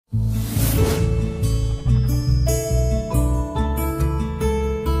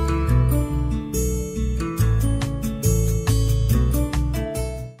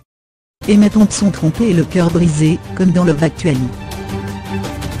Emma Thompson trompée et le cœur brisé, comme dans Love Actually.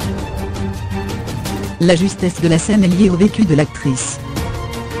 La justesse de la scène est liée au vécu de l'actrice.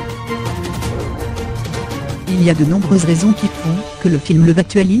 Il y a de nombreuses raisons qui font que le film Love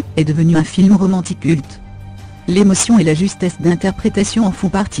Actually est devenu un film romantique culte. L'émotion et la justesse d'interprétation en font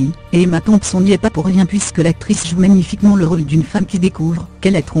partie, et Emma Thompson n'y est pas pour rien puisque l'actrice joue magnifiquement le rôle d'une femme qui découvre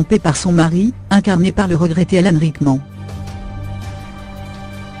qu'elle est trompée par son mari, incarné par le regretté Alan Rickman.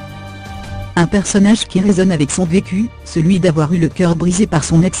 Un personnage qui résonne avec son vécu, celui d'avoir eu le cœur brisé par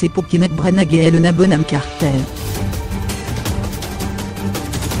son ex-époux Kenneth Branagh et Helena Bonham Carter.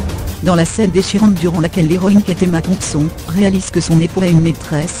 Dans la scène déchirante durant laquelle l'héroïne qu'est Emma Thompson réalise que son époux a une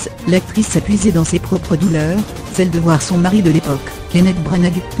maîtresse, l'actrice s'est puisée dans ses propres douleurs, celle de voir son mari de l'époque, Kenneth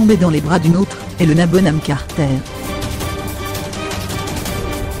Branagh, tomber dans les bras d'une autre, Helena Bonham Carter.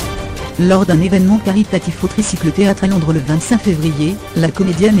 Lors d'un événement caritatif au Tricycle Théâtre à Londres le 25 février, la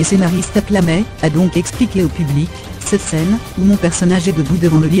comédienne et scénariste acclamée a donc expliqué au public « Cette scène, où mon personnage est debout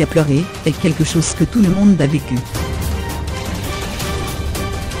devant le lit à pleurer, est quelque chose que tout le monde a vécu.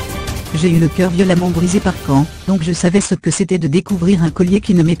 J'ai eu le cœur violemment brisé par Caen, donc je savais ce que c'était de découvrir un collier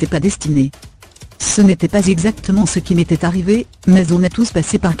qui ne m'était pas destiné. Ce n'était pas exactement ce qui m'était arrivé, mais on a tous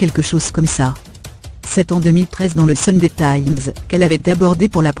passé par quelque chose comme ça. » C'est en 2013 dans le Sunday Times qu'elle avait abordé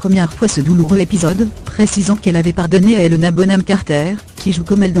pour la première fois ce douloureux épisode, précisant qu'elle avait pardonné à Helena Bonham Carter, qui joue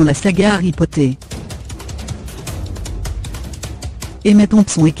comme elle dans la saga Harry Potter. Emma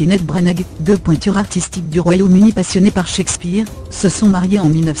Thompson et Kenneth Branagh, deux pointures artistiques du Royaume-Uni passionnés par Shakespeare, se sont mariés en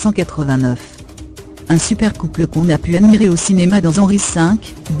 1989. Un super couple qu'on a pu admirer au cinéma dans Henri V,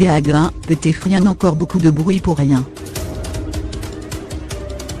 des hagrins, petit rien encore beaucoup de bruit pour rien.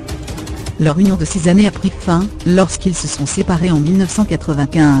 Leur union de 6 années a pris fin, lorsqu'ils se sont séparés en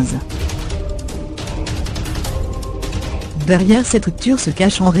 1995. Derrière cette rupture se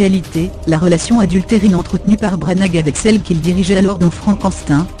cache en réalité, la relation adultérine entretenue par Branagh avec celle qu'il dirigeait alors dans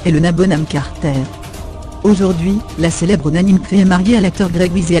Frankenstein, Helena Bonham Carter. Aujourd'hui, la célèbre unanime fée est mariée à l'acteur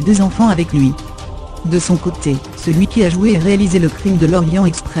Greg Weiss et a 2 enfants avec lui. De son côté, celui qui a joué et réalisé le crime de l'Orient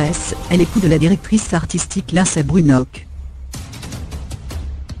Express, est l'époux de la directrice artistique Lindsay Brunnock.